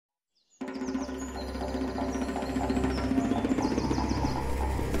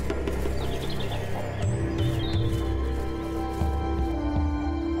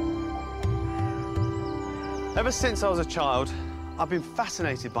Ever since I was a child, I've been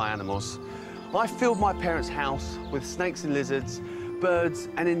fascinated by animals. I filled my parents' house with snakes and lizards, birds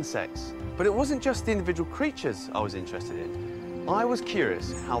and insects. But it wasn't just the individual creatures I was interested in. I was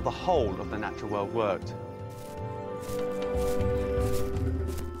curious how the whole of the natural world worked.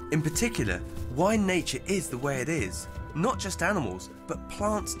 In particular, why nature is the way it is. Not just animals, but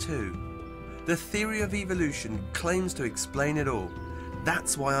plants too. The theory of evolution claims to explain it all.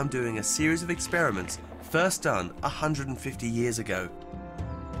 That's why I'm doing a series of experiments first done 150 years ago.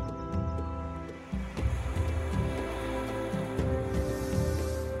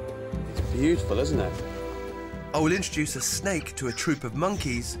 It's beautiful, isn't it? I will introduce a snake to a troop of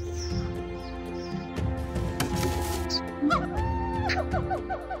monkeys,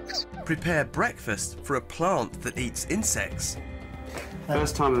 prepare breakfast for a plant that eats insects.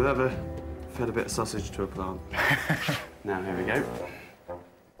 First time I've ever fed a bit of sausage to a plant. Now, here we go.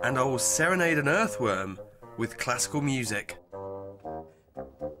 And I will serenade an earthworm with classical music.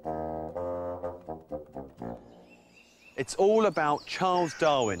 It's all about Charles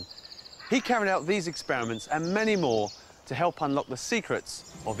Darwin. He carried out these experiments and many more to help unlock the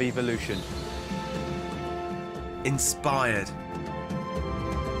secrets of evolution. Inspired.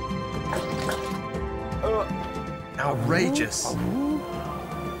 Outrageous.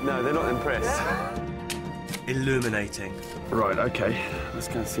 No, they're not impressed. Illuminating. Right, OK. Let's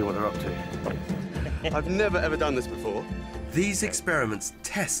go and see what they're up to. I've never, ever done this before. These experiments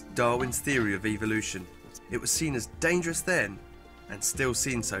test Darwin's theory of evolution. It was seen as dangerous then, and still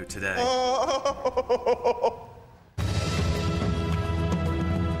seen so today.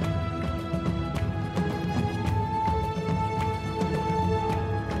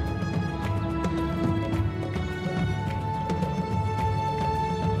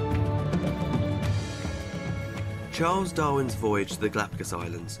 Charles Darwin's voyage to the Galapagos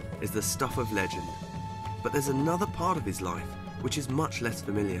Islands is the stuff of legend. But there's another part of his life which is much less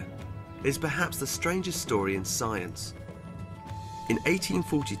familiar. It is perhaps the strangest story in science. In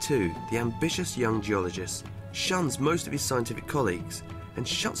 1842, the ambitious young geologist shuns most of his scientific colleagues and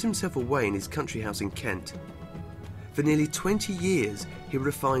shuts himself away in his country house in Kent. For nearly 20 years, he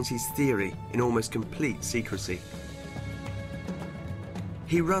refines his theory in almost complete secrecy.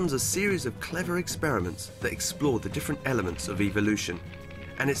 He runs a series of clever experiments that explore the different elements of evolution,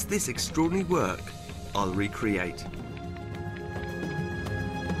 and it's this extraordinary work I'll recreate.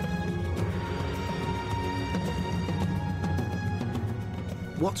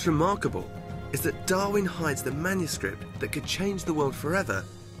 What's remarkable is that Darwin hides the manuscript that could change the world forever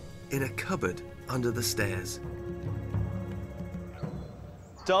in a cupboard under the stairs.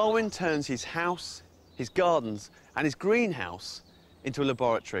 Darwin turns his house, his gardens and his greenhouse into a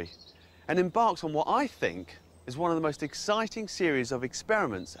laboratory and embarks on what I think is one of the most exciting series of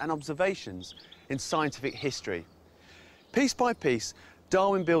experiments and observations in scientific history. Piece by piece,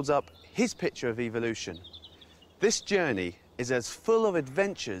 Darwin builds up his picture of evolution. This journey is as full of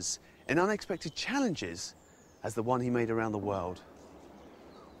adventures and unexpected challenges as the one he made around the world.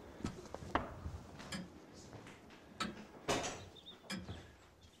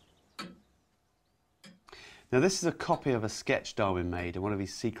 Now, this is a copy of a sketch Darwin made in one of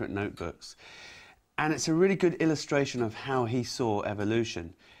his secret notebooks. And it's a really good illustration of how he saw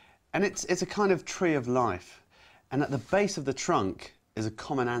evolution. And it's a kind of tree of life. And at the base of the trunk is a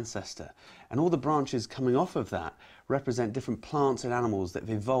common ancestor. And all the branches coming off of that represent different plants and animals that have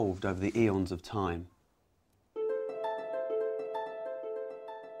evolved over the eons of time.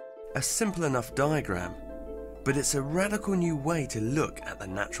 A simple enough diagram, but it's a radical new way to look at the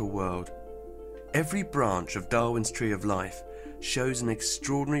natural world. Every branch of Darwin's tree of life shows an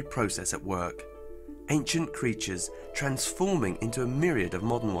extraordinary process at work. Ancient creatures transforming into a myriad of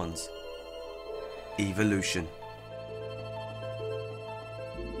modern ones. Evolution.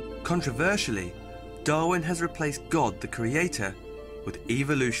 Controversially, Darwin has replaced God the creator with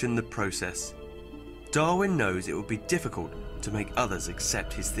evolution the process. Darwin knows it will be difficult to make others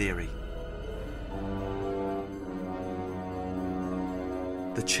accept his theory.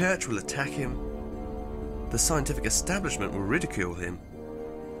 The church will attack him. The scientific establishment will ridicule him.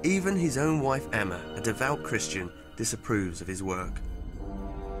 Even his own wife Emma, a devout Christian, disapproves of his work.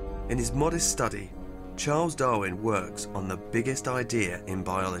 In his modest study, Charles Darwin works on the biggest idea in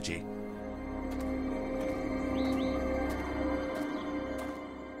biology.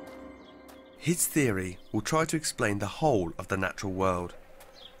 His theory will try to explain the whole of the natural world.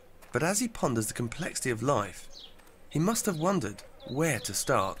 But as he ponders the complexity of life, he must have wondered where to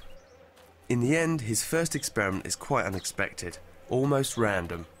start. In the end, his first experiment is quite unexpected, almost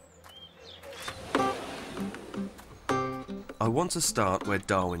random. I want to start where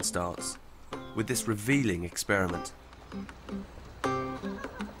Darwin starts, with this revealing experiment.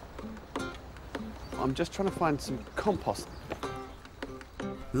 I'm just trying to find some compost.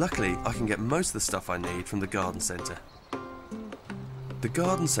 Luckily, I can get most of the stuff I need from the garden centre. The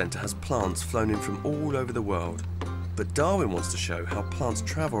garden centre has plants flown in from all over the world, but Darwin wants to show how plants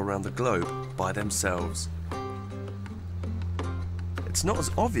travel around the globe by themselves. It's not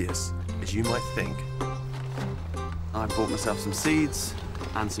as obvious as you might think. I bought myself some seeds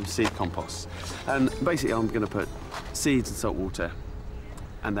and some seed compost. And basically I'm going to put seeds in salt water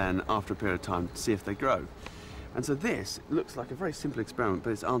and then after a period of time see if they grow. And so this looks like a very simple experiment,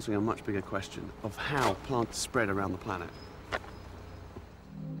 but it's answering a much bigger question of how plants spread around the planet.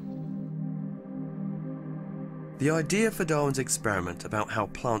 The idea for Darwin's experiment about how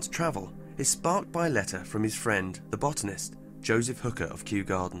plants travel is sparked by a letter from his friend, the botanist, Joseph Hooker of Kew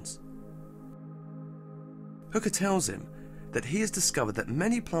Gardens. Hooker tells him that he has discovered that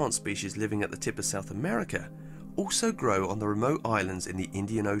many plant species living at the tip of South America also grow on the remote islands in the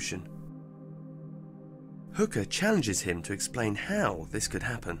Indian Ocean. Hooker challenges him to explain how this could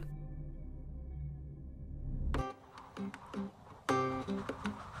happen.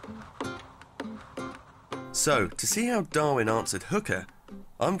 So, to see how Darwin answered Hooker,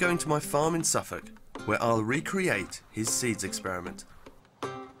 I'm going to my farm in Suffolk, where I'll recreate his seeds experiment.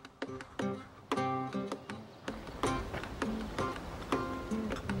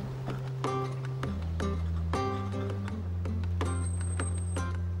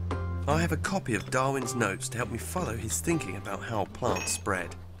 I have a copy of Darwin's notes to help me follow his thinking about how plants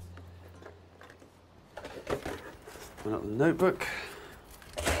spread. Open up the notebook.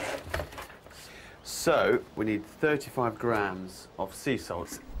 So we need 35 grams of sea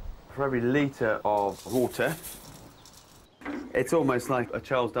salt for every litre of water. It's almost like a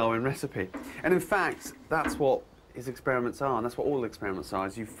Charles Darwin recipe. And in fact, that's what his experiments are, and that's what all experiments are,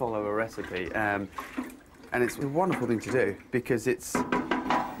 is you follow a recipe. And it's a wonderful thing to do because it's,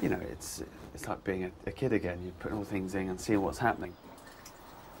 you know, it's like being a kid again. You're putting all things in and seeing what's happening.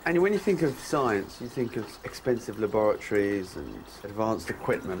 And when you think of science, you think of expensive laboratories and advanced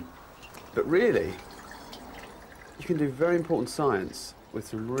equipment. But really, you can do very important science with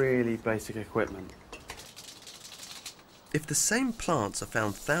some really basic equipment. If the same plants are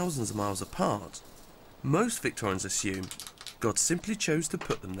found thousands of miles apart, most Victorians assume God simply chose to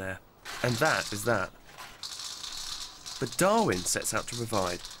put them there, and that is that. But Darwin sets out to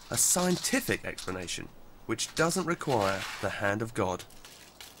provide a scientific explanation which doesn't require the hand of God.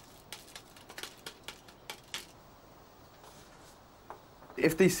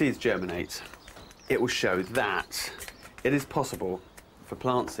 If these seeds germinate, it will show that it is possible for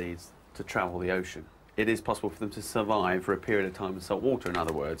plant seeds to travel the ocean. It is possible for them to survive for a period of time in salt water, in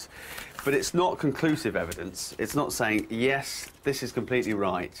other words. But it's not conclusive evidence. It's not saying, yes, this is completely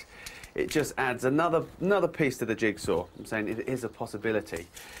right. It just adds another piece to the jigsaw. I'm saying it is a possibility.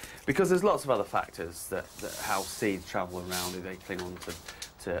 Because there's lots of other factors that how seeds travel around. They cling on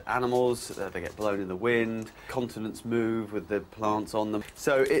to animals, they get blown in the wind, continents move with the plants on them.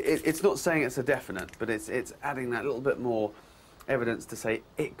 So it's not saying it's a definite, but it's adding that little bit more evidence to say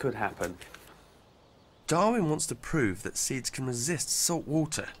it could happen. Darwin wants to prove that seeds can resist salt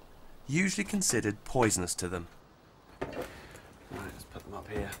water, usually considered poisonous to them. Right, let's put them up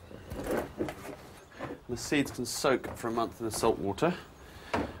here. The seeds can soak for a month in the salt water,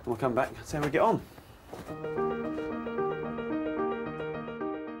 and we'll come back and see how we get on.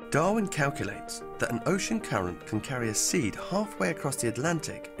 Darwin calculates that an ocean current can carry a seed halfway across the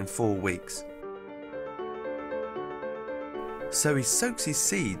Atlantic in 4 weeks. So he soaks his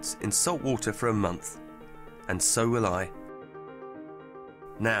seeds in salt water for a month, and so will I.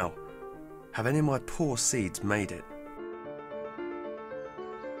 Now, have any of my poor seeds made it?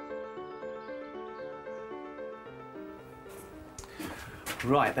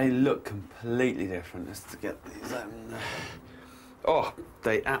 Right, they look completely different. Let's get these Oh,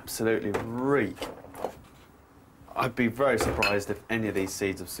 they absolutely reek. I'd be very surprised if any of these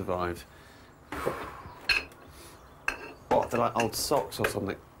seeds have survived. Oh, they're like old socks or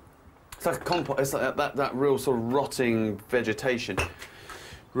something. It's like a compost. It's like that real sort of rotting vegetation.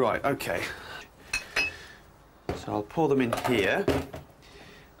 Right, okay. So I'll pour them in here.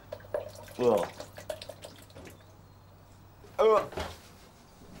 Ugh. Ugh.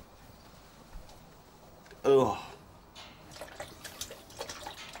 Ugh.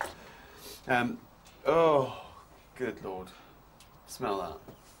 Oh, good Lord. Smell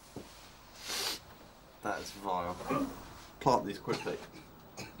that. That is vile. Plant these quickly.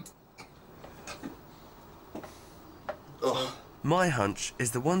 Ugh. My hunch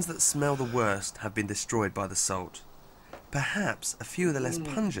is the ones that smell the worst have been destroyed by the salt. Perhaps a few of the less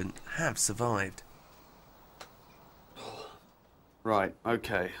pungent have survived. Right,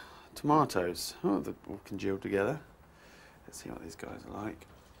 okay. Tomatoes. Oh, they're all congealed together. Let's see what these guys are like.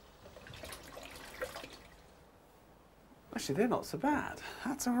 Actually, they're not so bad.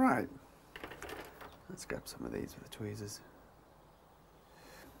 That's all right. Let's grab some of these with the tweezers.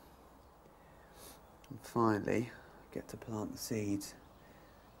 And finally, get to plant the seeds.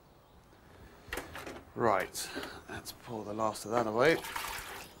 Right, let's pour the last of that away.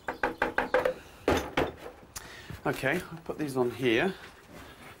 Okay, I'll put these on here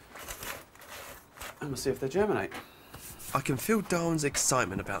and we'll see if they germinate. I can feel Darwin's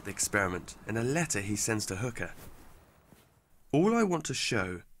excitement about the experiment in a letter he sends to Hooker. All I want to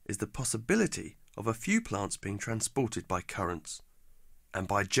show is the possibility of a few plants being transported by currents. And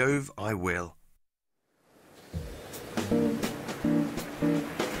by Jove, I will.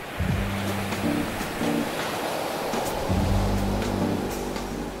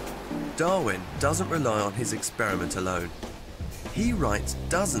 Darwin doesn't rely on his experiment alone. He writes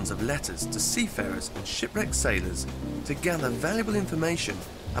dozens of letters to seafarers and shipwrecked sailors to gather valuable information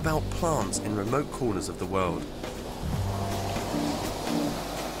about plants in remote corners of the world.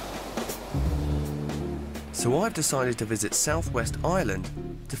 So I've decided to visit Southwest Ireland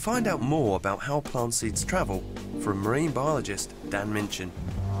to find out more about how plant seeds travel from marine biologist Dan Minchin.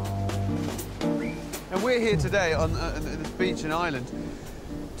 And we're here today on this beach in Ireland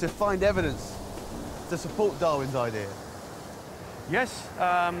to find evidence to support Darwin's idea. Yes,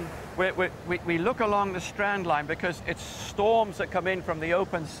 we look along the strand line because it's storms that come in from the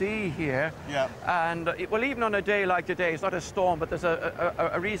open sea here. Yeah. And well, even on a day like today, it's not a storm, but there's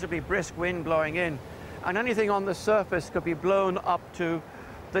a reasonably brisk wind blowing in. And anything on the surface could be blown up to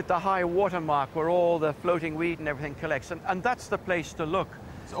the high water mark where all the floating weed and everything collects. And that's the place to look.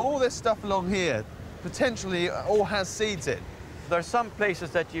 So all this stuff along here potentially all has seeds in. There are some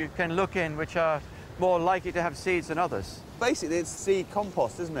places that you can look in which are more likely to have seeds than others. Basically, it's seed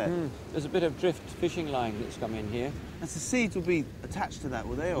compost, isn't it? There's a bit of drift fishing line that's come in here. And so seeds will be attached to that,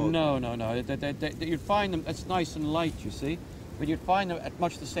 will they? Or? No. You'd find them, it's nice and light, you see, but you'd find them at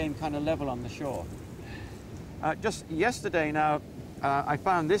much the same kind of level on the shore. Just yesterday now, I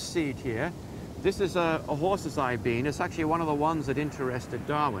found this seed here. This is a horse's eye bean. It's actually one of the ones that interested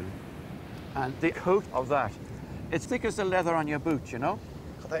Darwin. And the coat of that, it's thick as the leather on your boot, you know?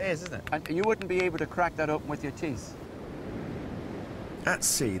 That is, isn't it? And you wouldn't be able to crack that open with your teeth. At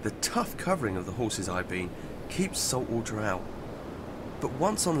sea, the tough covering of the horse's eye bean keeps salt water out. But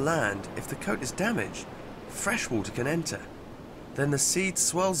once on land, if the coat is damaged, fresh water can enter. Then the seed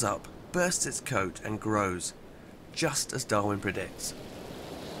swells up, bursts its coat and grows, just as Darwin predicts.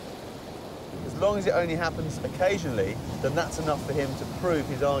 As long as it only happens occasionally, then that's enough for him to prove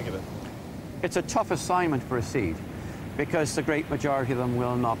his argument. It's a tough assignment for a seed because the great majority of them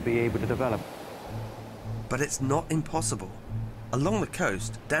will not be able to develop. But it's not impossible. Along the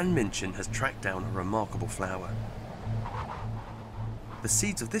coast, Dan Minchin has tracked down a remarkable flower. The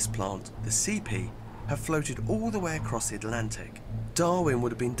seeds of this plant, the sea pea, have floated all the way across the Atlantic. Darwin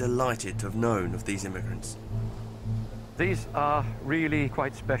would have been delighted to have known of these immigrants. These are really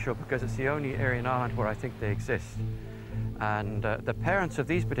quite special because it's the only area in Ireland where I think they exist. And the parents of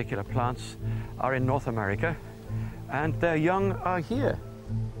these particular plants are in North America, and their young are here.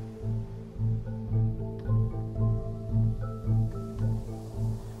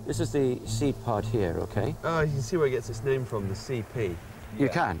 This is the seed pod here, okay? Oh, you can see where it gets its name from, the CP. You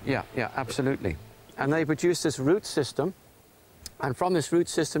can, yeah, absolutely. And they produce this root system, and from this root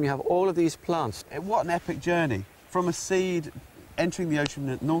system you have all of these plants. What an epic journey. From a seed entering the ocean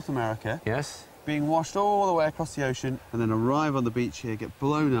in North America, Yes. being washed all the way across the ocean, and then arrive on the beach here, get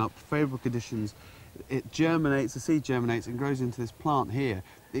blown up, favourable conditions. It germinates, the seed germinates and grows into this plant here.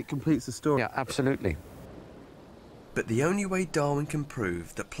 It completes the story. Yeah, absolutely. But the only way Darwin can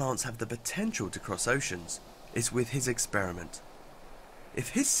prove that plants have the potential to cross oceans is with his experiment. If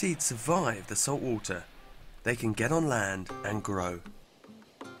his seeds survive the salt water, they can get on land and grow.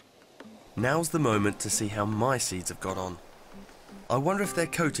 Now's the moment to see how my seeds have got on. I wonder if their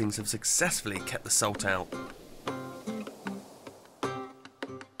coatings have successfully kept the salt out.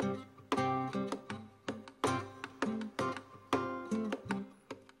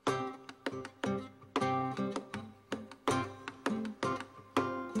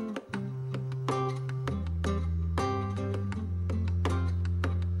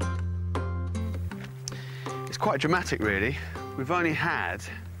 It's quite dramatic, really. We've only had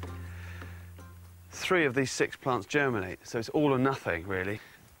 3 of these 6 plants germinate, so it's all or nothing, really.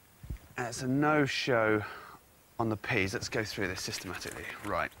 And it's a no-show on the peas. Let's go through this systematically.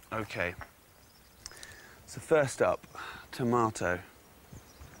 Right, OK. So first up, Tomato.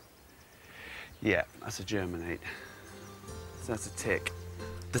 Yeah, that's a germinate. So that's a tick.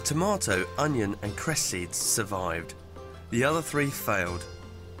 The tomato, onion and cress seeds survived. The other 3 failed.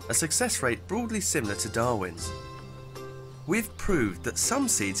 A success rate broadly similar to Darwin's. We've proved that some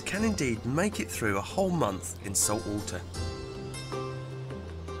seeds can indeed make it through a whole month in salt water.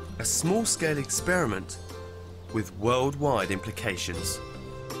 A small-scale experiment with worldwide implications.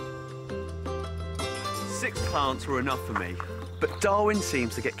 6 plants were enough for me, but Darwin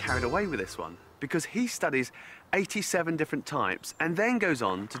seems to get carried away with this one because he studies 87 different types and then goes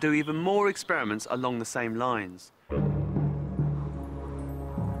on to do even more experiments along the same lines.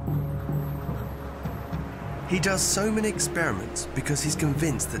 He does so many experiments because he's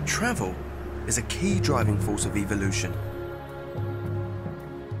convinced that travel is a key driving force of evolution.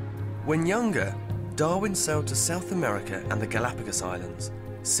 When younger, Darwin sailed to South America and the Galapagos Islands,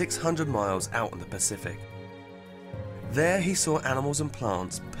 600 miles out in the Pacific. There he saw animals and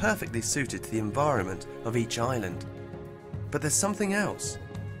plants perfectly suited to the environment of each island. But there's something else.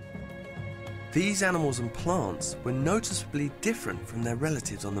 These animals and plants were noticeably different from their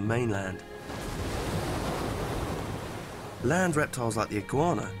relatives on the mainland. Land reptiles like the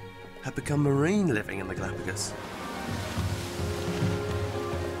iguana had become marine living in the Galapagos.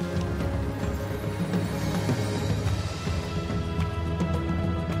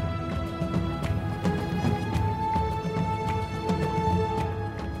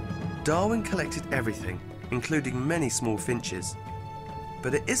 Darwin collected everything, including many small finches.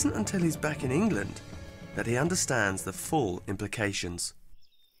 But it isn't until he's back in England that he understands the full implications.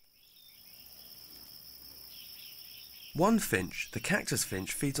 One finch, the cactus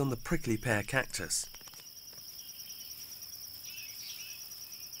finch, feeds on the prickly pear cactus.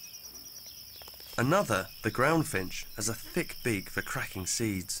 Another, the ground finch, has a thick beak for cracking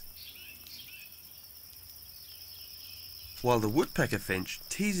seeds. While the woodpecker finch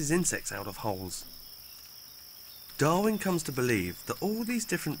teases insects out of holes. Darwin comes to believe that all these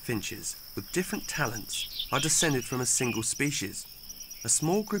different finches with different talents are descended from a single species, a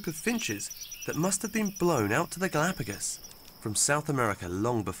small group of finches that must have been blown out to the Galapagos from South America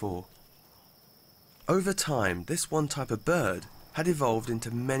long before. Over time, this one type of bird had evolved into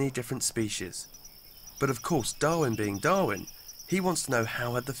many different species. But of course, Darwin being Darwin, he wants to know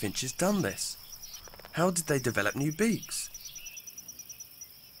how had the finches done this? How did they develop new beaks?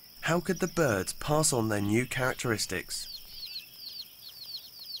 How could the birds pass on their new characteristics?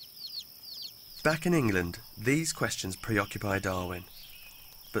 Back in England, these questions preoccupy Darwin.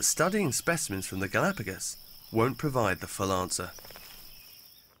 But studying specimens from the Galapagos won't provide the full answer.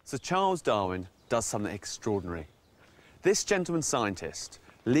 So Charles Darwin does something extraordinary. This gentleman scientist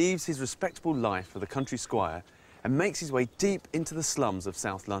leaves his respectable life of the country squire and makes his way deep into the slums of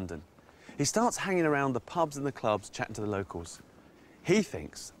South London. He starts hanging around the pubs and the clubs, chatting to the locals. He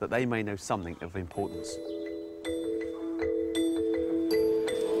thinks that they may know something of importance.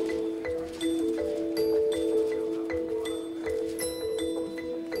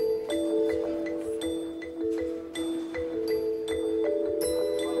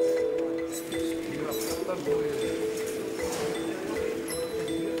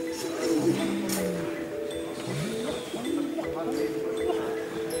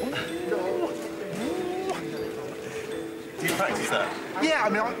 Do you practice that? Yeah, I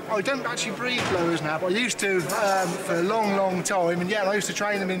mean, I don't actually breed blowers now, but I used to for a long, long time. And yeah, I used to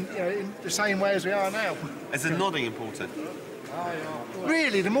train them in the same way as we are now. Is the nodding important?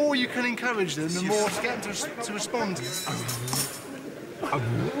 Really, the more you can encourage them, the more to get them to respond.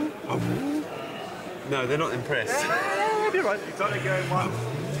 No, they're not impressed. Yeah, you're right. You're totally going one.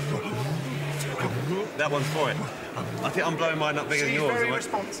 That one's for it. I think I'm blowing mine up bigger than yours. She's very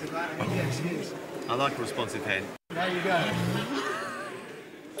responsive, that. Yes, she is. I like a responsive hen. There you go.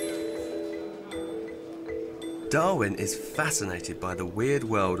 Darwin is fascinated by the weird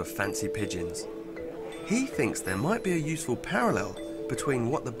world of fancy pigeons. He thinks there might be a useful parallel between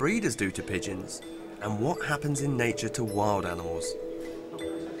what the breeders do to pigeons and what happens in nature to wild animals.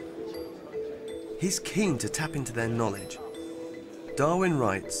 He's keen to tap into their knowledge. Darwin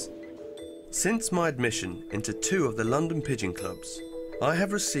writes, "Since my admission into 2 of the London pigeon clubs, I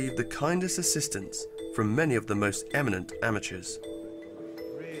have received the kindest assistance from many of the most eminent amateurs.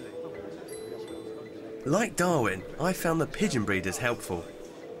 Like Darwin, I found the pigeon breeders helpful.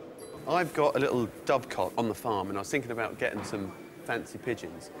 I've got a little dovecot on the farm and I was thinking about getting some fancy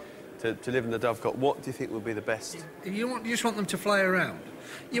pigeons to live in the dovecot, what do you think would be the best? You just want them to fly around.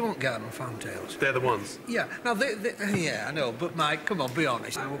 You want garden fantails. They're the ones? Yeah. Now, yeah, I know, but Mike, come on, be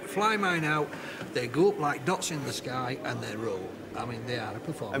honest. I will fly mine out, they go up like dots in the sky, and they roll. I mean, they are a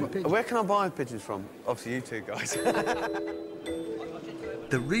performer pigeon. Where can I buy pigeons from? Obviously, you two guys.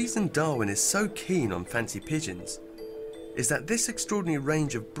 The reason Darwin is so keen on fancy pigeons is that this extraordinary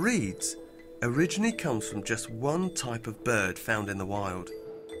range of breeds originally comes from just one type of bird found in the wild.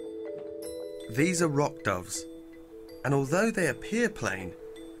 These are rock doves, and although they appear plain,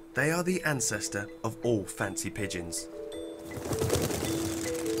 they are the ancestor of all fancy pigeons.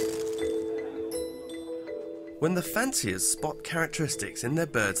 When the fanciers spot characteristics in their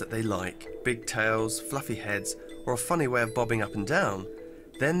birds that they like, big tails, fluffy heads, or a funny way of bobbing up and down,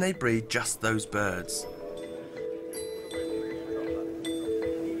 then they breed just those birds.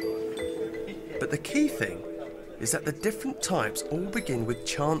 But the key thing is that the different types all begin with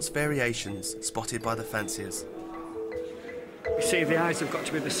chance variations spotted by the fanciers. You see, the eyes have got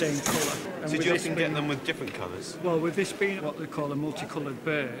to be the same colour. So do you often get them with different colours? Well, with this being what they call a multicoloured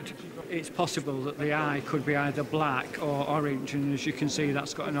bird, it's possible that the eye could be either black or orange, and as you can see,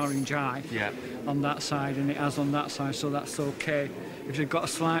 that's got an orange eye on that side, and it has on that side, so that's okay. If they've got a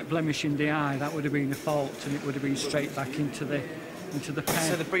slight blemish in the eye, that would have been a fault, and it would have been straight back into the pen.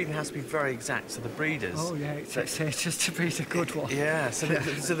 So the breeding has to be very exact, so the breeders... Oh yeah, it's just to breed a good one. Yeah, so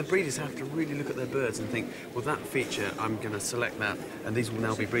the breeders have to really look at their birds and think, well, that feature, I'm going to select that, and these will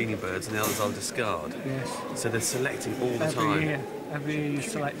now be breeding birds, and the others I'll discard. Yes. So they're selecting all the time. Every year you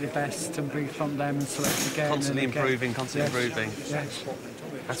select the best and breed from them and select again. Constantly improving, constantly improving. Yes.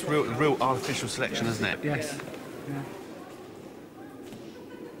 That's real artificial selection, isn't it? Yes. Yeah.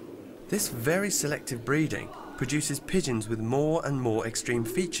 This very selective breeding produces pigeons with more and more extreme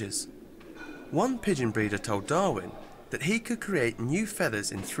features. One pigeon breeder told Darwin that he could create new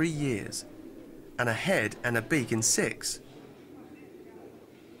feathers in 3 years, and a head and a beak in 6.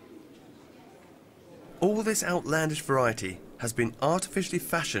 All this outlandish variety has been artificially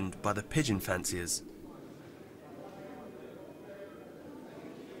fashioned by the pigeon fanciers.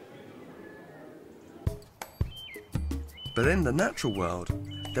 But in the natural world,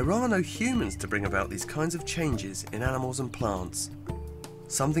 there are no humans to bring about these kinds of changes in animals and plants.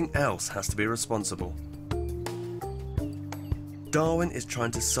 Something else has to be responsible. Darwin is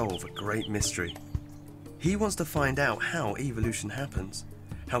trying to solve a great mystery. He wants to find out how evolution happens,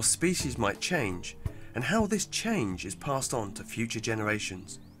 how species might change, and how this change is passed on to future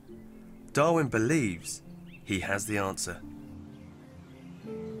generations. Darwin believes he has the answer.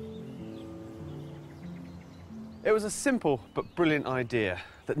 It was a simple but brilliant idea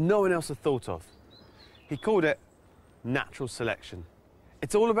that no one else had thought of. He called it natural selection.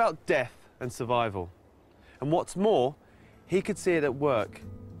 It's all about death and survival. And what's more, he could see it at work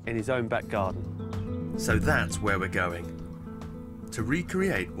in his own back garden. So that's where we're going, to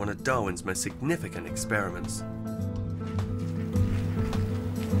recreate one of Darwin's most significant experiments.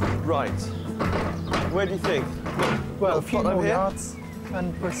 Right. Where do you think? Well, a few over more here? yards,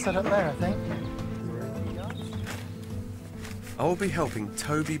 and we're set up there, I think. I'll be helping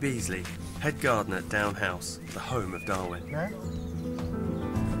Toby Beasley, head gardener at Down House, the home of Darwin. No?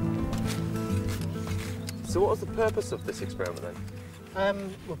 So what was the purpose of this experiment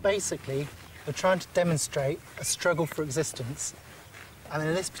then? Well, basically, we're trying to demonstrate a struggle for existence. And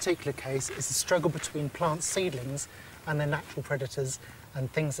in this particular case, it's a struggle between plant seedlings and their natural predators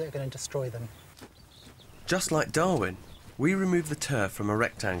and things that are going to destroy them. Just like Darwin, we remove the turf from a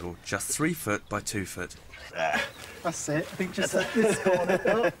rectangle just 3 foot by 2 foot. That's it. I think just this corner.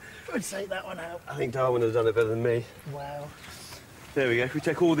 Oh, I'd take that one out. I think Darwin has done it better than me. Wow. There we go. If we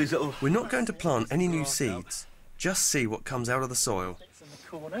take all these little... We're not going to plant any new seeds, just see what comes out of the soil. It's in the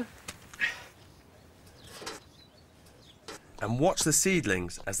corner. And watch the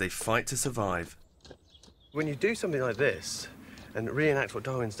seedlings as they fight to survive. When you do something like this and reenact what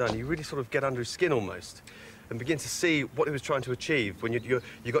Darwin's done, you really sort of get under his skin almost and begin to see what he was trying to achieve when you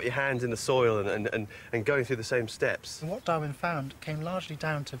got your hands in the soil and going through the same steps. And what Darwin found came largely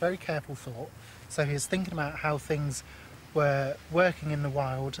down to very careful thought. So he was thinking about how things were working in the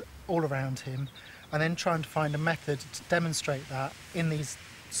wild all around him, and then trying to find a method to demonstrate that in these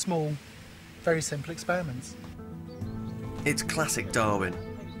small, very simple experiments. It's classic Darwin.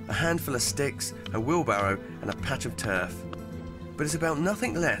 A handful of sticks, a wheelbarrow and a patch of turf. But it's about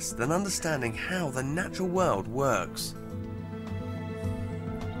nothing less than understanding how the natural world works.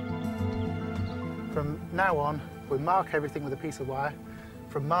 From now on, we'll mark everything with a piece of wire.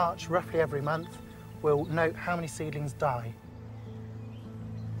 From March, roughly every month, we'll note how many seedlings die.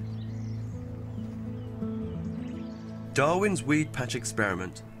 Darwin's weed patch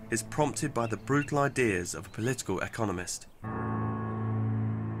experiment is prompted by the brutal ideas of a political economist.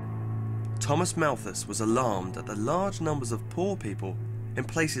 Thomas Malthus was alarmed at the large numbers of poor people in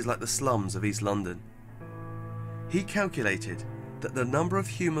places like the slums of East London. He calculated that the number of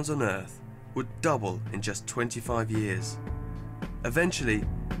humans on Earth would double in just 25 years. Eventually,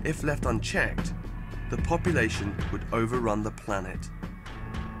 if left unchecked, the population would overrun the planet.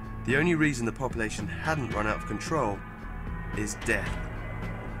 The only reason the population hadn't run out of control is death.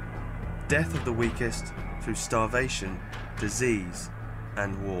 Death of the weakest through starvation, disease,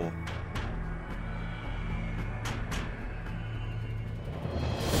 and war.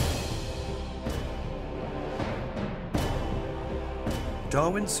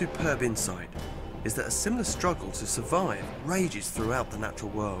 Darwin's superb insight is that a similar struggle to survive rages throughout the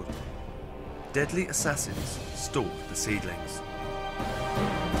natural world. Deadly assassins stalk the seedlings.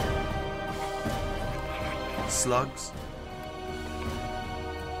 Slugs,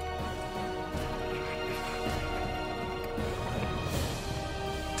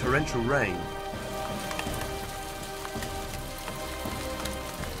 torrential rain,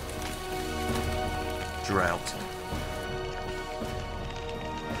 drought.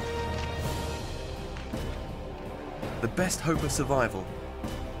 The best hope of survival: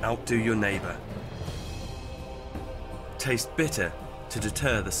 outdo your neighbour. Taste bitter to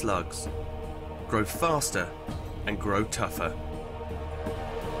deter the slugs. Grow faster and grow tougher.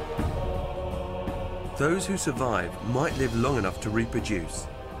 Those who survive might live long enough to reproduce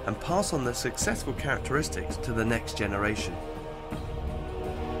and pass on their successful characteristics to the next generation.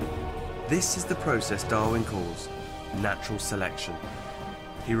 This is the process Darwin calls natural selection.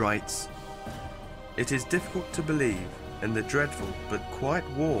 He writes, "It is difficult to believe in the dreadful but quiet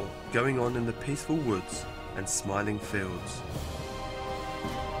war going on in the peaceful woods and smiling fields."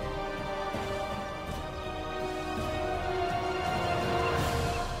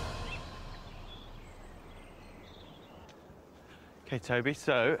 Okay, Toby,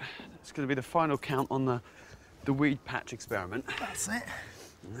 so it's going to be the final count on the weed patch experiment. That's it.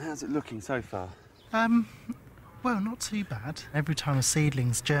 How's it looking so far? Well, not too bad. Every time a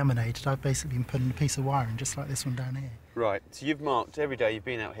seedling's germinated, I've basically been putting a piece of wire in, just like this one down here. Right, so you've marked, every day you've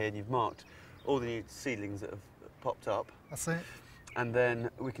been out here and you've marked all the new seedlings that have popped up. That's it. And then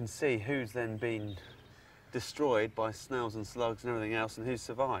we can see who's then been destroyed by snails and slugs and everything else and who's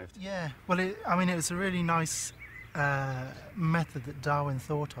survived. Yeah, well, it was a really nice method that Darwin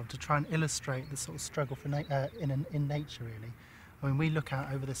thought of to try and illustrate the sort of struggle for in nature, really. I mean, we look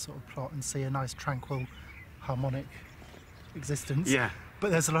out over this sort of plot and see a nice, tranquil, harmonic existence. Yeah. But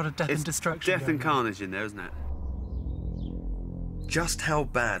there's a lot of death and destruction. Death and carnage in there, isn't it? Just how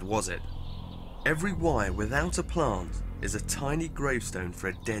bad was it? Every wire without a plant is a tiny gravestone for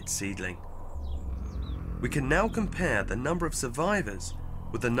a dead seedling. We can now compare the number of survivors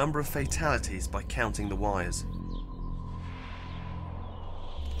with the number of fatalities by counting the wires.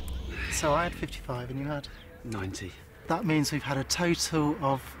 So I had 55 and you had? 90. That means we've had a total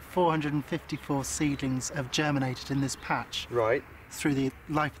of 454 seedlings have germinated in this patch. Right. Through the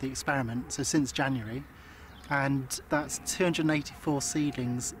life of the experiment, so since January. And that's 284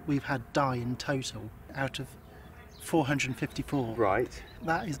 seedlings we've had die in total out of 454. Right.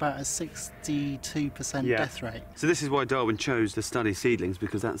 That is about a 62% death rate. So this is why Darwin chose to study seedlings,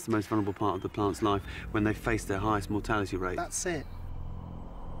 because that's the most vulnerable part of the plant's life when they face their highest mortality rate. That's it.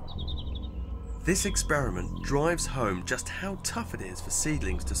 This experiment drives home just how tough it is for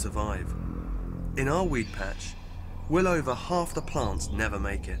seedlings to survive. In our weed patch, well over half the plants never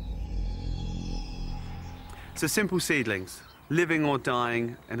make it. So simple seedlings, living or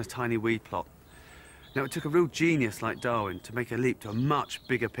dying in a tiny weed plot. Now, it took a real genius like Darwin to make a leap to a much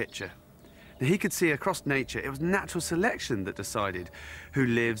bigger picture. Now, he could see across nature it was natural selection that decided who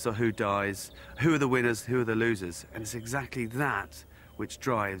lives or who dies, who are the winners, who are the losers, and it's exactly that which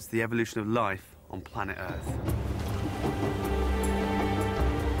drives the evolution of life on planet Earth.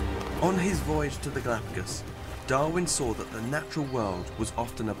 On his voyage to the Galapagos, Darwin saw that the natural world was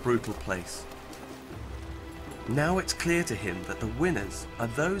often a brutal place. Now it's clear to him that the winners are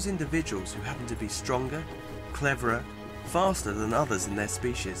those individuals who happen to be stronger, cleverer, faster than others in their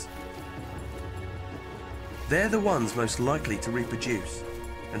species. They're the ones most likely to reproduce,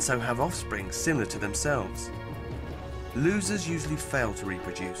 and so have offspring similar to themselves. Losers usually fail to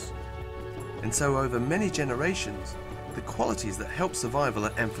reproduce, and so over many generations, the qualities that help survival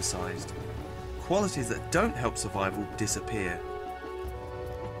are emphasized. Qualities that don't help survival disappear.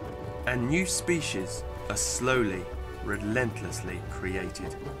 And new species are slowly, relentlessly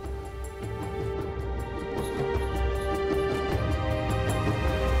created.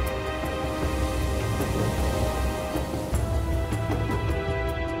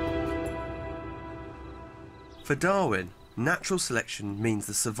 For Darwin, natural selection means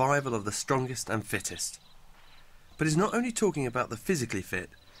the survival of the strongest and fittest. But he's not only talking about the physically fit,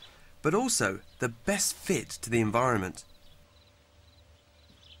 but also the best fit to the environment.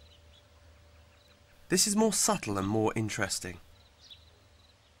 This is more subtle and more interesting.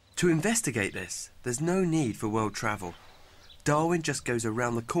 To investigate this, there's no need for world travel. Darwin just goes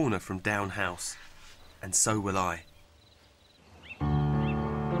around the corner from Down House, and so will I.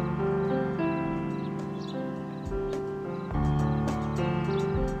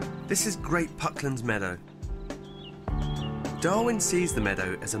 This is Great Pucklands Meadow. Darwin sees the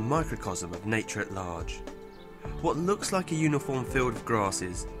meadow as a microcosm of nature at large. What looks like a uniform field of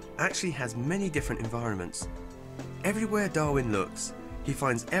grasses actually has many different environments. Everywhere Darwin looks, he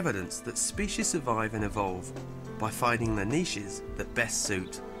finds evidence that species survive and evolve by finding the niches that best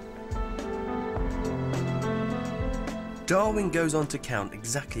suit. Darwin goes on to count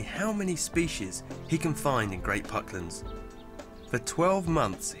exactly how many species he can find in Great Pucklands. For 12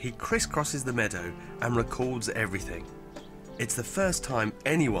 months, he crisscrosses the meadow and records everything. It's the first time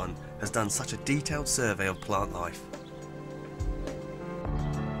anyone has done such a detailed survey of plant life.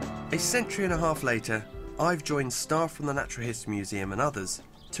 A century and a half later, I've joined staff from the Natural History Museum and others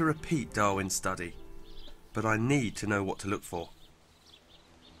to repeat Darwin's study. But I need to know what to look for.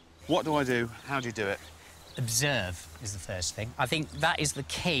 What do I do? How do you do it? Observe is the first thing. I think that is the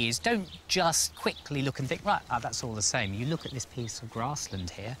key, is don't just quickly look and think, right, that's all the same. You look at this piece of grassland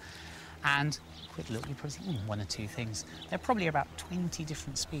here and quick look, you probably think, one or two things. There are probably about 20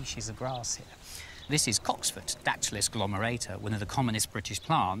 different species of grass here. This is Coxfoot, Dactylus glomerator, one of the commonest British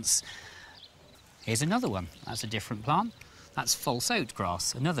plants. Here's another one. That's a different plant. That's false oat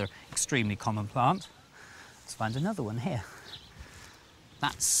grass, another extremely common plant. Let's find another one here.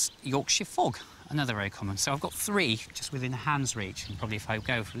 That's Yorkshire fog, another very common. So I've got 3 just within a hand's reach, and probably if I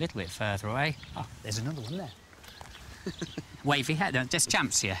go a little bit further away, there's another one there. Wavy hair, no,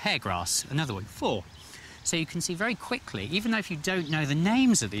 Deschampsia, hairgrass, another one, 4. So you can see very quickly, even though if you don't know the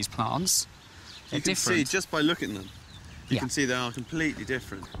names of these plants, they're different. You can see just by looking at them, you can see they are completely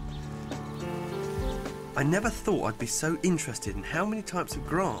different. I never thought I'd be so interested in how many types of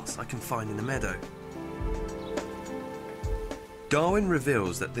grass I can find in a meadow. Darwin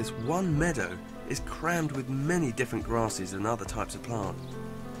reveals that this one meadow is crammed with many different grasses and other types of plant,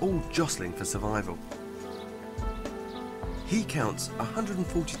 all jostling for survival. He counts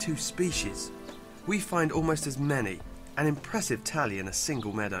 142 species. We find almost as many, an impressive tally in a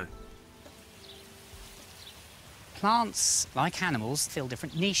single meadow. Plants, like animals, fill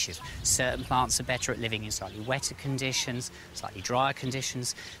different niches. Certain plants are better at living in slightly wetter conditions, slightly drier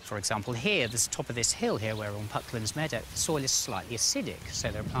conditions. For example, here, the top of this hill here, we're on Pucklands Meadow, the soil is slightly acidic,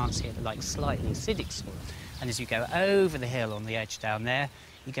 so there are plants here that like slightly acidic soil. And as you go over the hill on the edge down there,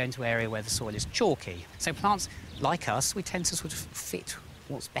 you go into an area where the soil is chalky. So plants, like us, we tend to sort of fit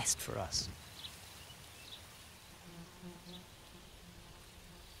what's best for us.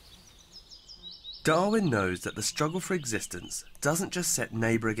 Darwin knows that the struggle for existence doesn't just set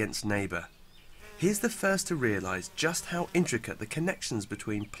neighbour against neighbour. He's the first to realise just how intricate the connections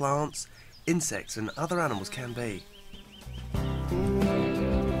between plants, insects and other animals can be.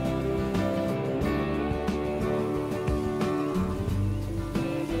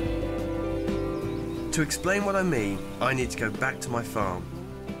 To explain what I mean, I need to go back to my farm.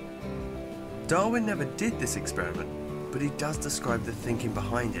 Darwin never did this experiment, but he does describe the thinking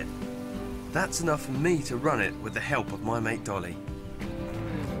behind it. That's enough for me to run it with the help of my mate Dolly.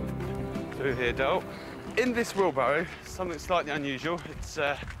 Through here, Dol. In this wheelbarrow, something slightly unusual. It's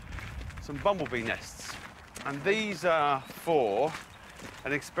some bumblebee nests. And these are for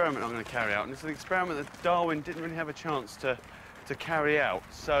an experiment I'm going to carry out. And it's an experiment that Darwin didn't really have a chance to carry out.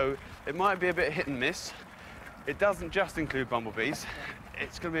 So it might be a bit hit and miss. It doesn't just include bumblebees.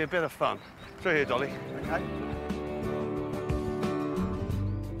 It's going to be a bit of fun. Through here, Dolly. Okay.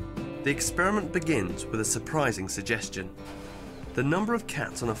 The experiment begins with a surprising suggestion. The number of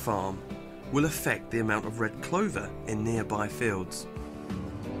cats on a farm will affect the amount of red clover in nearby fields.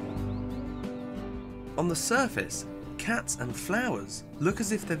 On the surface, cats and flowers look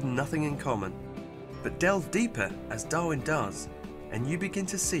as if they've nothing in common. But delve deeper, as Darwin does, and you begin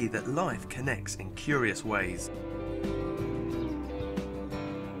to see that life connects in curious ways.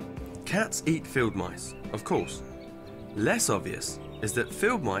 Cats eat field mice, of course. Less obvious is that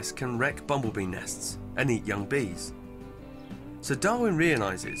field mice can wreck bumblebee nests and eat young bees. So Darwin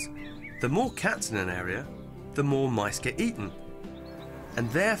realises the more cats in an area, the more mice get eaten. And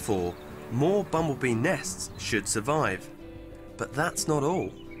therefore, more bumblebee nests should survive. But that's not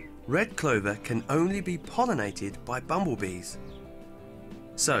all. Red clover can only be pollinated by bumblebees.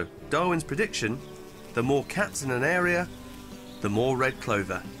 So, Darwin's prediction The more cats in an area, the more red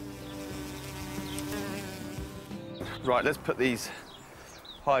clover. Right, let's put these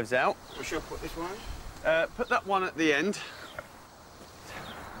hives out. We should put this one. Put that one at the end.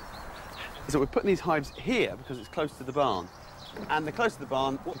 So we're putting these hives here because it's close to the barn. And they're close to the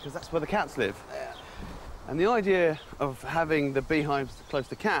barn because that's where the cats live. Yeah. And the idea of having the beehives close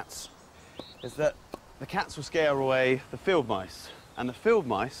to cats is that the cats will scare away the field mice. And the field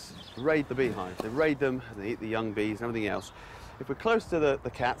mice raid the beehives. They raid them, and they eat the young bees and everything else. If we're close to the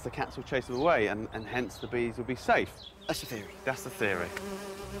cats will chase them away, and hence the bees will be safe. That's the theory. That's the theory.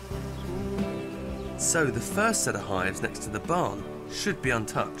 So the first set of hives next to the barn should be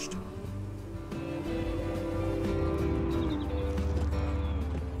untouched.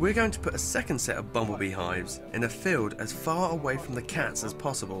 We're going to put a second set of bumblebee hives in a field as far away from the cats as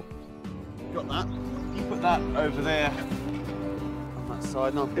possible. Got that? You put that over there on that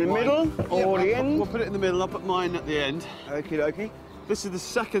side. And I'll put In the mine- middle or the end? We'll put it in the middle. I'll put mine at the end. Okie dokie. This is the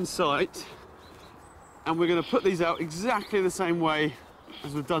second site, and we're going to put these out exactly the same way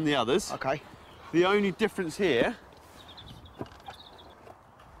as we've done the others. Okay. The only difference here,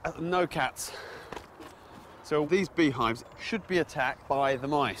 no cats. So these beehives should be attacked by the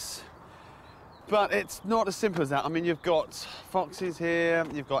mice. But it's not as simple as that. I mean, you've got foxes here,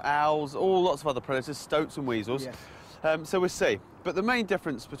 you've got owls, all lots of other predators, stoats and weasels. Yes. So we'll see. But the main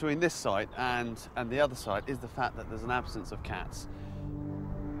difference between this site and the other site is the fact that there's an absence of cats.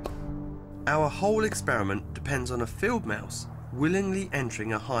 Our whole experiment depends on a field mouse willingly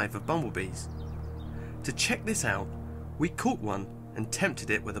entering a hive of bumblebees. To check this out, we caught one and tempted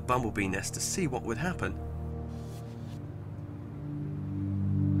it with a bumblebee nest to see what would happen.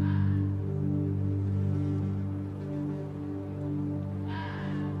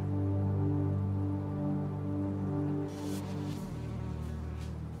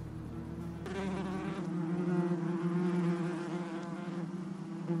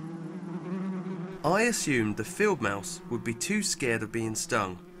 I assumed the field mouse would be too scared of being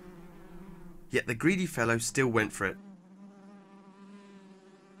stung, yet the greedy fellow still went for it.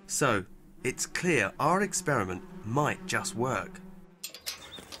 So, it's clear our experiment might just work.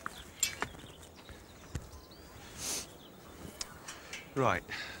 Right,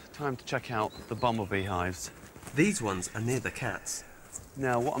 time to check out the bumblebee hives. These ones are near the cats.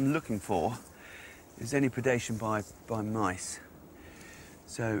 Now, what I'm looking for is any predation by mice.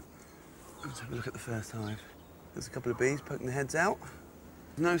 So, let's have a look at the first hive. There's a couple of bees poking their heads out.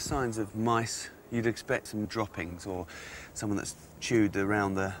 No signs of mice. You'd expect some droppings or someone that's chewed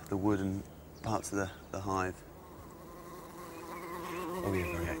around the wooden parts of the hive. Oh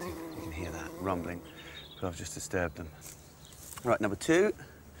yeah, very active. You can hear that rumbling. So I've just disturbed them. Right, number two.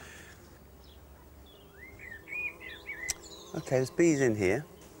 Okay, there's bees in here.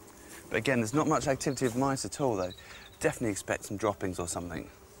 But again, there's not much activity of mice at all, though. Definitely expect some droppings or something.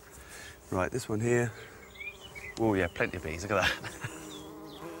 Right, this one here. Oh, yeah, plenty of bees. Look at that.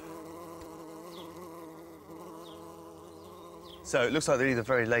 So it looks like they're either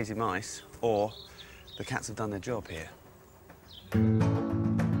very lazy mice or the cats have done their job here.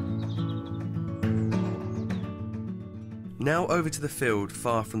 Now over to the field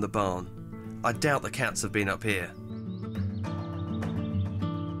far from the barn. I doubt the cats have been up here.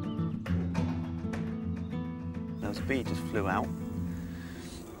 Now, the bee just flew out.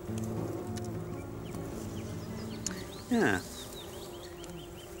 Yeah.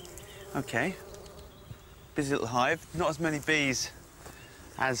 Okay. Busy little hive. Not as many bees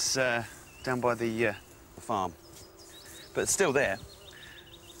as down by the farm, but it's still there.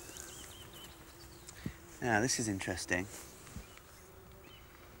 Now, this is interesting.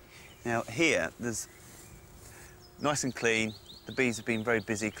 Now, here, there's nice and clean. The bees have been very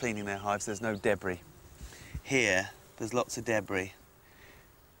busy cleaning their hives. There's no debris. Here, there's lots of debris.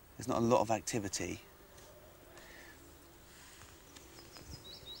 There's not a lot of activity.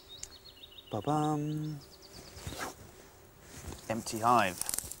 Ba-bum. Empty hive.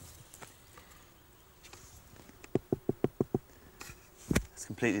 It's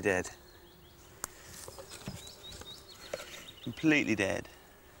completely dead. Completely dead.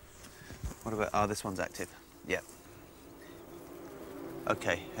 What about, oh, this one's active. Yep.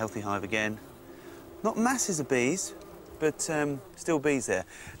 Okay, healthy hive again. Not masses of bees, but still bees there.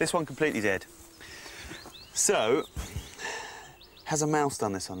 This one completely dead. So, has a mouse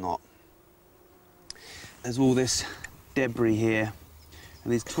done this or not? There's all this debris here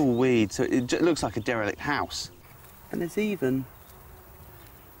and these tall weeds, so it looks like a derelict house. And there's even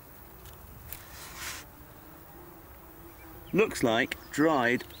looks like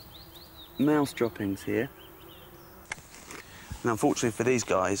dried mouse droppings here. And unfortunately for these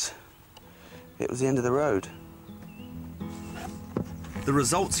guys, it was the end of the road. The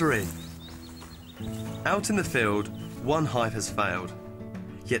results are in. Out in the field, one hive has failed.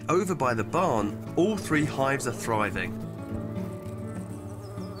 Yet over by the barn, all 3 hives are thriving.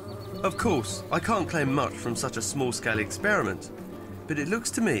 Of course, I can't claim much from such a small-scale experiment, but it looks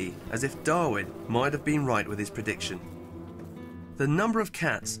to me as if Darwin might have been right with his prediction. The number of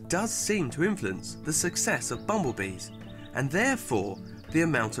cats does seem to influence the success of bumblebees, and therefore the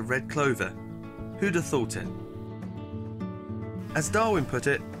amount of red clover. Who'd have thought it? As Darwin put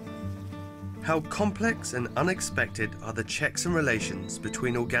it, how complex and unexpected are the checks and relations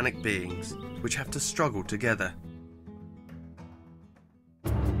between organic beings which have to struggle together.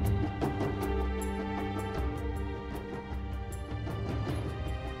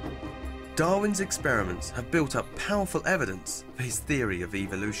 Darwin's experiments have built up powerful evidence for his theory of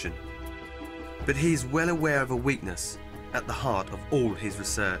evolution. But he is well aware of a weakness at the heart of all his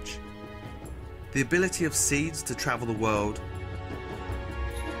research. The ability of seeds to travel the world,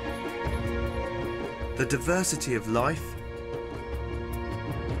 the diversity of life,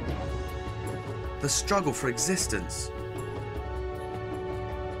 the struggle for existence,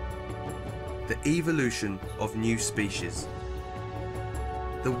 the evolution of new species.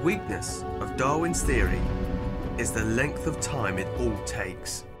 The weakness of Darwin's theory is the length of time it all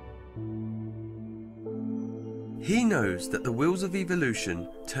takes. He knows that the wheels of evolution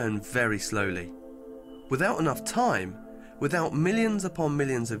turn very slowly. Without enough time, without millions upon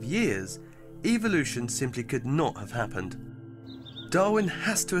millions of years, evolution simply could not have happened. Darwin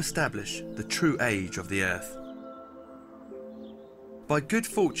has to establish the true age of the Earth. By good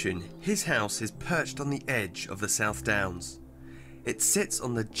fortune, his house is perched on the edge of the South Downs. It sits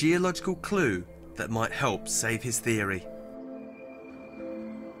on the geological clue that might help save his theory.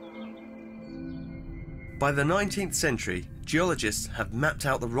 By the 19th century, geologists have mapped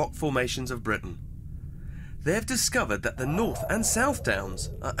out the rock formations of Britain. They have discovered that the North and South Downs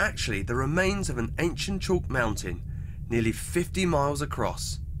are actually the remains of an ancient chalk mountain nearly 50 miles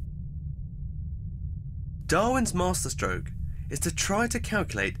across. Darwin's masterstroke is to try to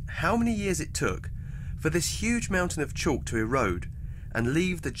calculate how many years it took for this huge mountain of chalk to erode and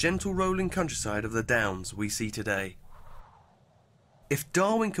leave the gentle rolling countryside of the Downs we see today. If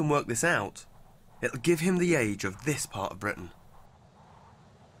Darwin can work this out, it'll give him the age of this part of Britain.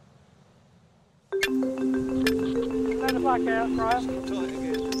 Let it back out, Brian.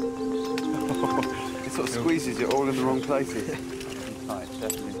 It sort of squeezes you all in the wrong places. Tight,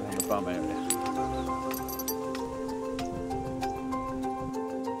 definitely around the bum area.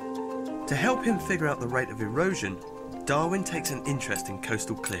 To help him figure out the rate of erosion, Darwin takes an interest in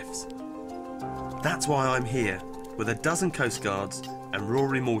coastal cliffs. That's why I'm here, with a dozen Coast Guards and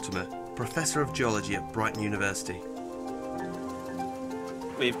Rory Mortimer, Professor of Geology at Brighton University.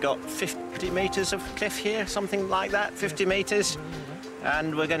 We've got 50 metres of cliff here, something like that, 50 metres.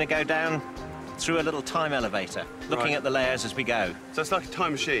 And we're going to go down through a little time elevator, looking at the layers as we go. So it's like a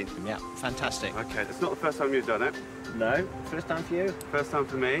time machine? Yeah, fantastic. OK, it's not the first time you've done it. No, first time for you. First time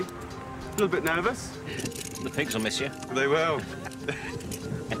for me. A little bit nervous. The pigs will miss you. They will.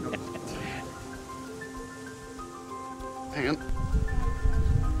 Hang on.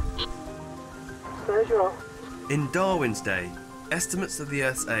 There's your... In Darwin's day, estimates of the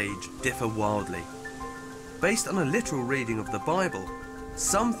Earth's age differ wildly. Based on a literal reading of the Bible,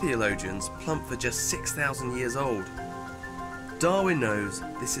 some theologians plump for just 6,000 years old. Darwin knows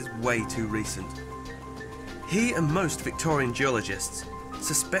this is way too recent. He and most Victorian geologists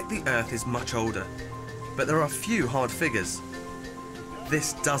suspect the Earth is much older, but there are few hard figures.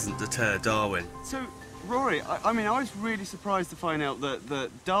 This doesn't deter Darwin. So, Rory, I mean, I was really surprised to find out that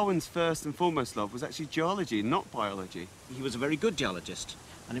Darwin's first and foremost love was actually geology, not biology. He was a very good geologist,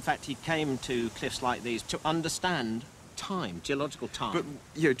 and in fact he came to cliffs like these to understand time, geological time. But,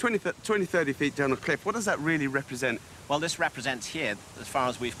 you know, 20, 30 feet down a cliff, what does that really represent? Well, this represents here, as far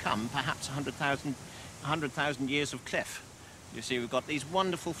as we've come, perhaps 100,000 years of cliff. You see, we've got these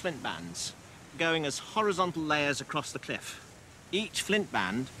wonderful flint bands going as horizontal layers across the cliff. Each flint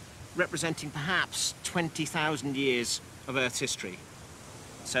band representing perhaps 20,000 years of Earth's history.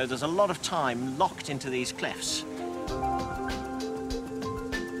 So there's a lot of time locked into these cliffs.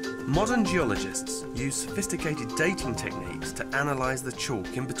 Modern geologists use sophisticated dating techniques to analyse the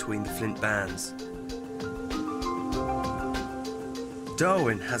chalk in between the flint bands.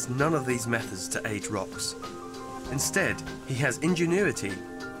 Darwin has none of these methods to age rocks. Instead, he has ingenuity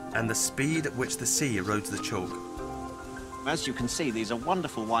and the speed at which the sea erodes the chalk. As you can see, these are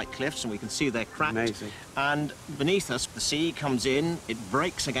wonderful white cliffs, and we can see they're cracked. Amazing. And beneath us, the sea comes in, it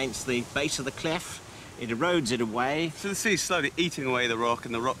breaks against the base of the cliff, It erodes it away. So the sea's slowly eating away the rock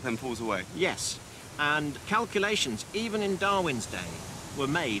and the rock then pulls away? Yes. And calculations, even in Darwin's day, were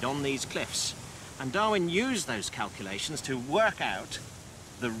made on these cliffs. And Darwin used those calculations to work out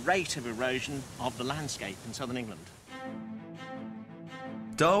the rate of erosion of the landscape in southern England.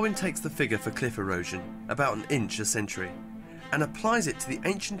 Darwin takes the figure for cliff erosion, about an inch a century, and applies it to the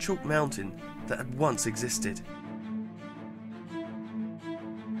ancient chalk mountain that had once existed.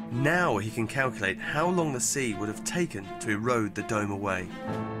 Now he can calculate how long the sea would have taken to erode the dome away.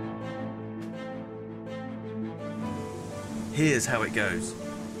 Here's how it goes.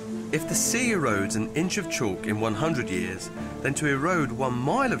 If the sea erodes an inch of chalk in 100 years, then to erode 1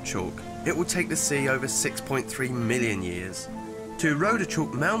 mile of chalk, it will take the sea over 6.3 million years. To erode a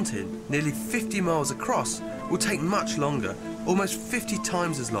chalk mountain nearly 50 miles across will take much longer, almost 50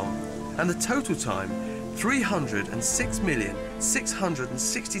 times as long, and the total time,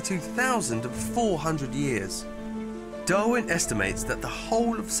 306,662,400 years. Darwin estimates that the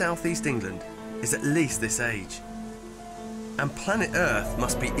whole of southeast England is at least this age. And planet Earth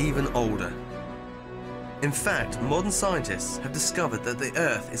must be even older. In fact, modern scientists have discovered that the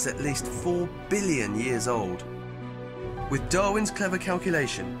Earth is at least 4 billion years old. With Darwin's clever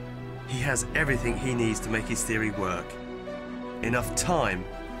calculation, he has everything he needs to make his theory work. Enough time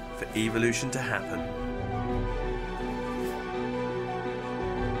for evolution to happen.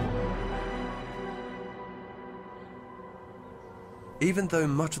 Even though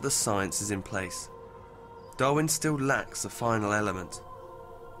much of the science is in place, Darwin still lacks the final element,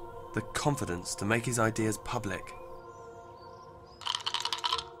 the confidence to make his ideas public.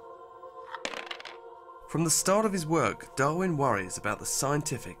 From the start of his work, Darwin worries about the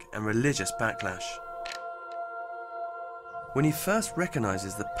scientific and religious backlash. When he first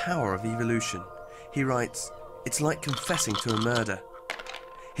recognises the power of evolution, he writes, "It's like confessing to a murder."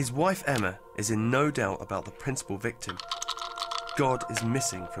 His wife Emma is in no doubt about the principal victim. God is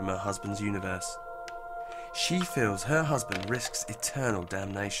missing from her husband's universe. She feels her husband risks eternal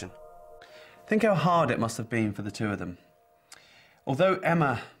damnation. Think how hard it must have been for the two of them. Although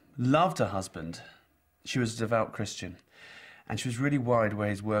Emma loved her husband, she was a devout Christian, and she was really worried where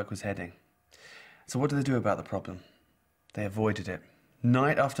his work was heading. So what did they do about the problem? They avoided it.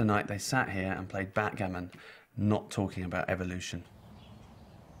 Night after night they sat here and played backgammon, not talking about evolution.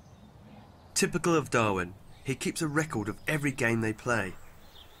 Typical of Darwin, he keeps a record of every game they play.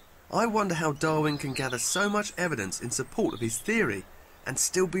 I wonder how Darwin can gather so much evidence in support of his theory and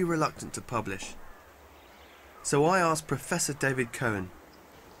still be reluctant to publish. So I asked Professor David Cohen.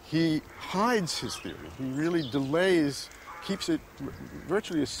 He hides his theory. He really delays, keeps it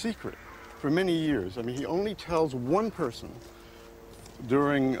virtually a secret for many years. I mean, he only tells one person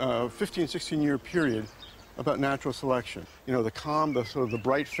during a 15, 16-year period about natural selection. You know, the calm, the sort of the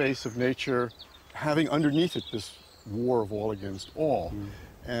bright face of nature, having underneath it this war of all against all.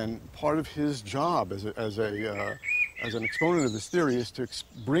 And part of his job as an exponent of this theory is to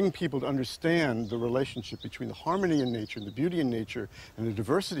bring people to understand the relationship between the harmony in nature and the beauty in nature and the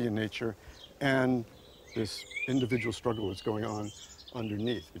diversity in nature and this individual struggle that's going on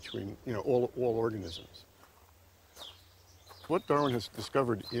underneath between, you know, all organisms. What Darwin has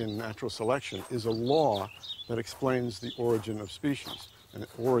discovered in natural selection is a law that explains the origin of species and the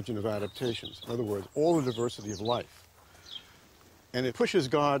origin of adaptations. In other words, all the diversity of life. And it pushes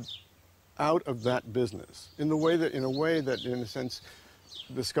God out of that business in a way that, in a sense,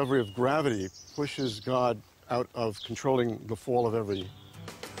 the discovery of gravity pushes God out of controlling the fall of every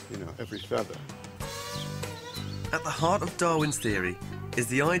feather. At the heart of Darwin's theory is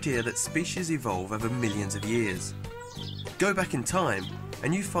the idea that species evolve over millions of years. Go back in time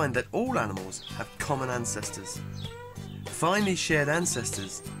and you find that all animals have common ancestors. Find these shared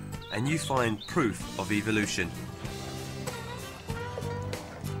ancestors and you find proof of evolution.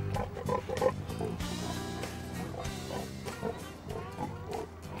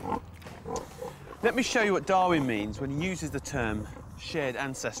 Let me show you what Darwin means when he uses the term shared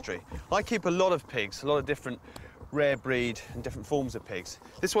ancestry. I keep a lot of pigs, a lot of different rare breed and different forms of pigs.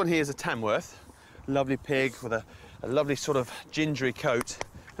 This one here is a Tamworth, lovely pig with a lovely sort of gingery coat.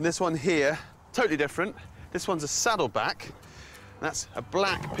 And this one here, totally different. This one's a saddleback. That's a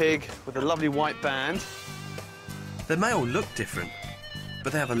black pig with a lovely white band. They may all look different,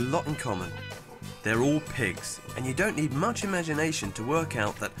 but they have a lot in common. They're all pigs, and you don't need much imagination to work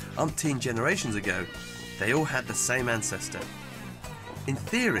out that umpteen generations ago, they all had the same ancestor. In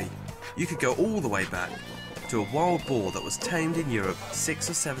theory, you could go all the way back to a wild boar that was tamed in Europe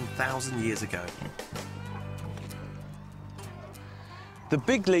 6,000 or 7,000 years ago. The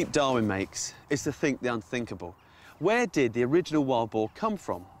big leap Darwin makes is to think the unthinkable. Where did the original wild boar come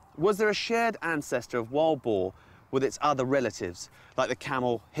from? Was there a shared ancestor of wild boar with its other relatives, like the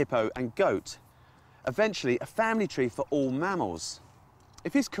camel, hippo and goat? Eventually, a family tree for all mammals.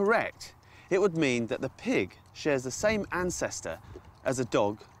 If he's correct, it would mean that the pig shares the same ancestor as a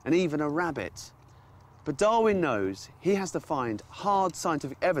dog and even a rabbit. But Darwin knows he has to find hard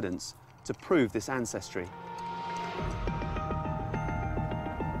scientific evidence to prove this ancestry.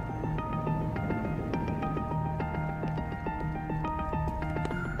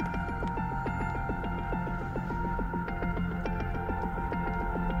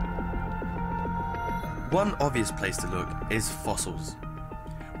 One obvious place to look is fossils.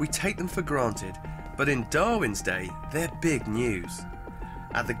 We take them for granted, but in Darwin's day, they're big news.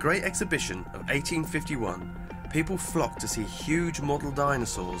 At the Great Exhibition of 1851, people flocked to see huge model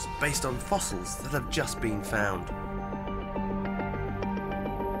dinosaurs based on fossils that have just been found.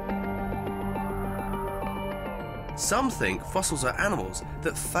 Some think fossils are animals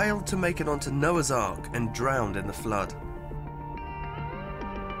that failed to make it onto Noah's Ark and drowned in the flood.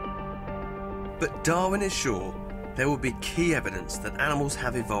 But Darwin is sure there will be key evidence that animals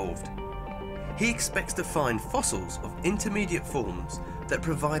have evolved. He expects to find fossils of intermediate forms that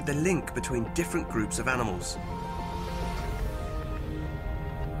provide the link between different groups of animals.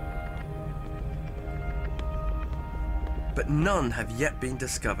 But none have yet been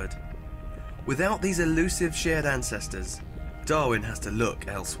discovered. Without these elusive shared ancestors, Darwin has to look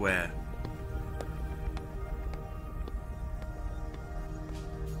elsewhere.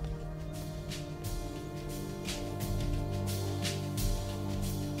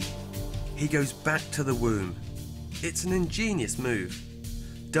 He goes back to the womb. It's an ingenious move.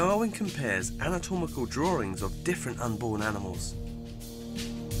 Darwin compares anatomical drawings of different unborn animals.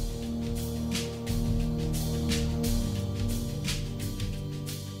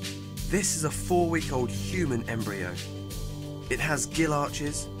 This is a 4-week-old human embryo. It has gill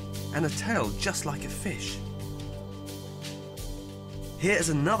arches and a tail just like a fish. Here is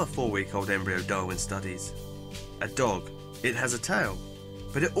another 4-week-old embryo Darwin studies. A dog. It has a tail,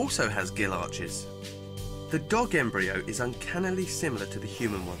 but it also has gill arches. The dog embryo is uncannily similar to the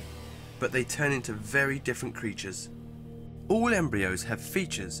human one, but they turn into very different creatures. All embryos have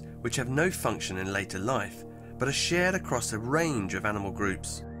features which have no function in later life, but are shared across a range of animal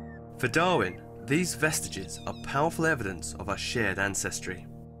groups. For Darwin, these vestiges are powerful evidence of our shared ancestry.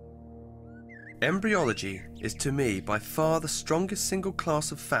 Embryology is to me by far the strongest single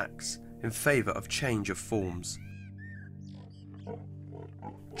class of facts in favour of change of forms.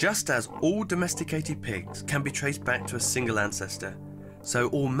 Just as all domesticated pigs can be traced back to a single ancestor, so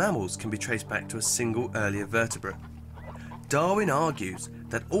all mammals can be traced back to a single earlier vertebrate. Darwin argues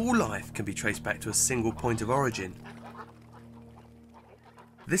that all life can be traced back to a single point of origin.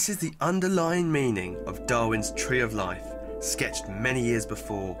 This is the underlying meaning of Darwin's tree of life, sketched many years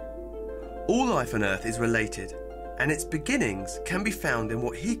before. All life on Earth is related, and its beginnings can be found in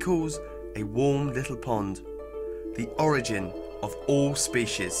what he calls a warm little pond, the origin of all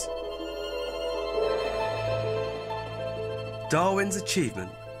species. Darwin's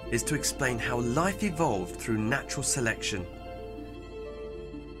achievement is to explain how life evolved through natural selection.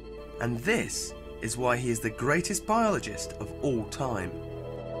 And this is why he is the greatest biologist of all time.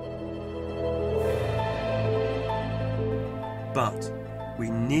 But we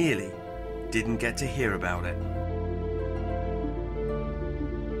nearly didn't get to hear about it.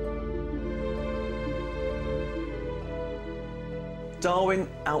 Darwin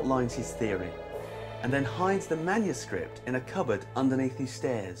outlines his theory and then hides the manuscript in a cupboard underneath his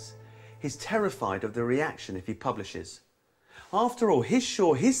stairs. He's terrified of the reaction if he publishes. After all, he's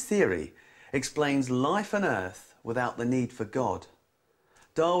sure his theory explains life on Earth without the need for God.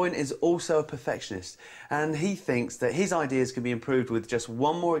 Darwin is also a perfectionist, and he thinks that his ideas can be improved with just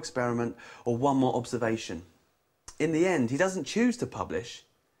one more experiment or one more observation. In the end, he doesn't choose to publish,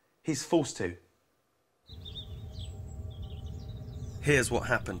 he's forced to. Here's what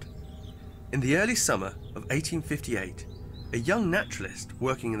happened. In the early summer of 1858, a young naturalist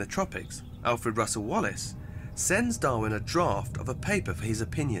working in the tropics, Alfred Russel Wallace, sends Darwin a draft of a paper for his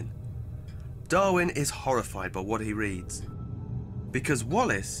opinion. Darwin is horrified by what he reads, because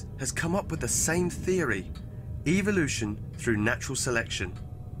Wallace has come up with the same theory, evolution through natural selection.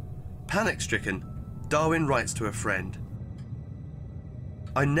 Panic-stricken, Darwin writes to a friend,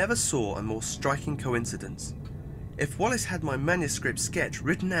 "I never saw a more striking coincidence. If Wallace had my manuscript sketch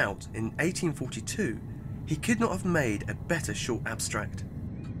written out in 1842, he could not have made a better short abstract."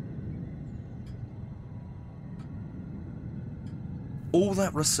 All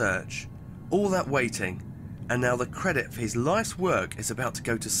that research, all that waiting, and now the credit for his life's work is about to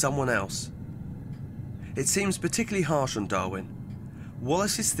go to someone else. It seems particularly harsh on Darwin.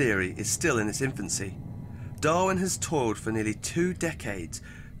 Wallace's theory is still in its infancy. Darwin has toiled for nearly 2 decades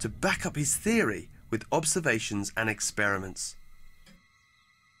to back up his theory with observations and experiments.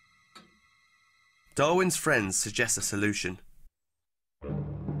 Darwin's friends suggest a solution.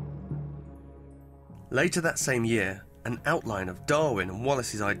 Later that same year, an outline of Darwin and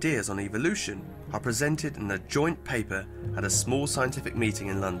Wallace's ideas on evolution are presented in a joint paper at a small scientific meeting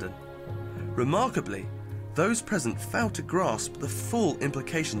in London. Remarkably, those present failed to grasp the full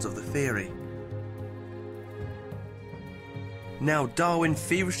implications of the theory. Now Darwin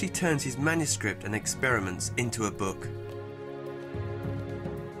feverishly turns his manuscript and experiments into a book.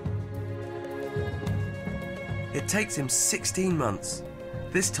 It takes him 16 months.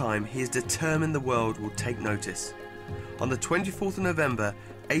 This time he is determined the world will take notice. On the 24th of November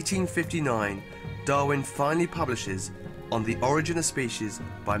 1859, Darwin finally publishes On the Origin of Species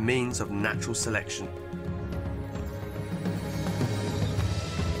by Means of Natural Selection.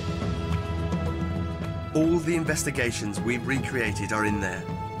 All the investigations we've recreated are in there.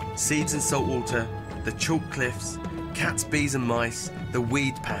 Seeds and saltwater, the chalk cliffs, cats, bees and mice, the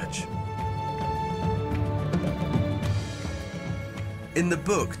weed patch. In the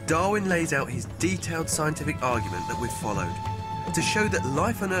book, Darwin lays out his detailed scientific argument that we've followed, to show that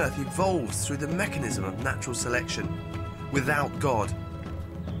life on Earth evolves through the mechanism of natural selection, without God.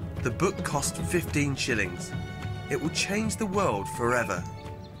 The book cost 15 shillings. It will change the world forever.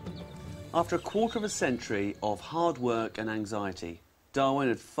 After a quarter of a century of hard work and anxiety, Darwin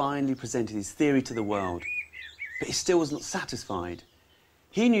had finally presented his theory to the world. But he still was not satisfied.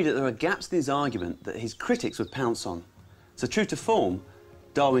 He knew that there were gaps in his argument that his critics would pounce on. So true to form,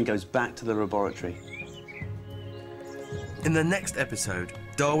 Darwin goes back to the laboratory. In the next episode,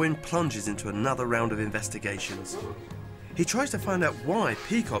 Darwin plunges into another round of investigations. He tries to find out why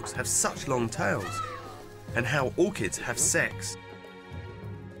peacocks have such long tails, and how orchids have sex.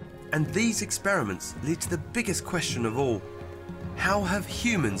 And these experiments lead to the biggest question of all. How have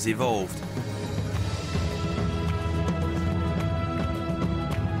humans evolved?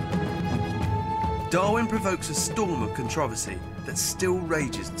 Darwin provokes a storm of controversy that still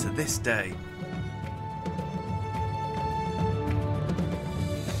rages to this day.